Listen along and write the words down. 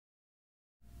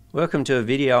Welcome to a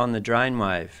video on the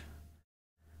Drainwave.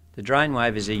 The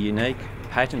Drainwave is a unique,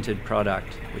 patented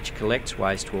product which collects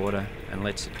wastewater and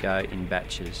lets it go in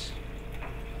batches.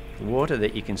 The water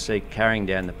that you can see carrying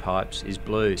down the pipes is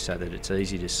blue so that it's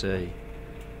easy to see.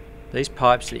 These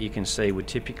pipes that you can see would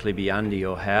typically be under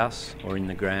your house or in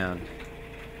the ground.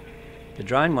 The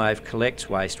Drainwave collects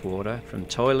wastewater from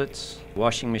toilets,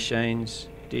 washing machines,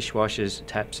 dishwashers,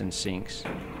 taps and sinks.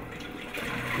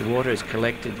 The water is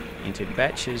collected into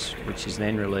batches which is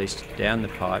then released down the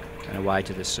pipe and away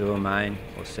to the sewer main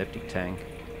or septic tank.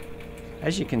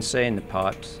 As you can see in the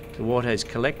pipes, the water is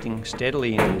collecting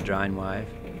steadily into the Drainwave,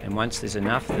 and once there's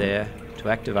enough there to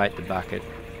activate the bucket,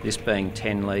 this being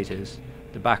 10 litres,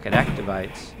 the bucket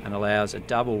activates and allows a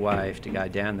double wave to go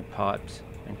down the pipes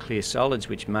and clear solids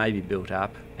which may be built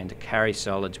up and to carry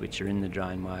solids which are in the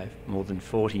Drainwave more than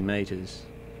 40 metres.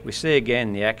 We see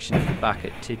again the action of the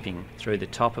bucket tipping through the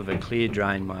top of a clear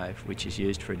Drainwave which is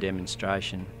used for a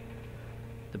demonstration.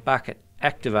 The bucket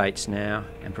activates now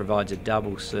and provides a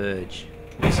double surge.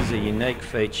 This is a unique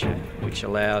feature which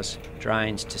allows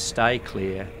drains to stay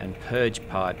clear and purge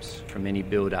pipes from any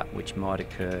build-up which might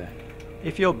occur.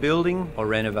 If you're building or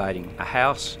renovating a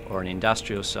house or an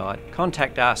industrial site,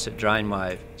 contact us at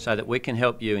Drainwave so that we can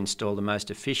help you install the most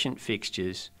efficient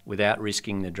fixtures without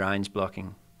risking the drains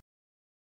blocking.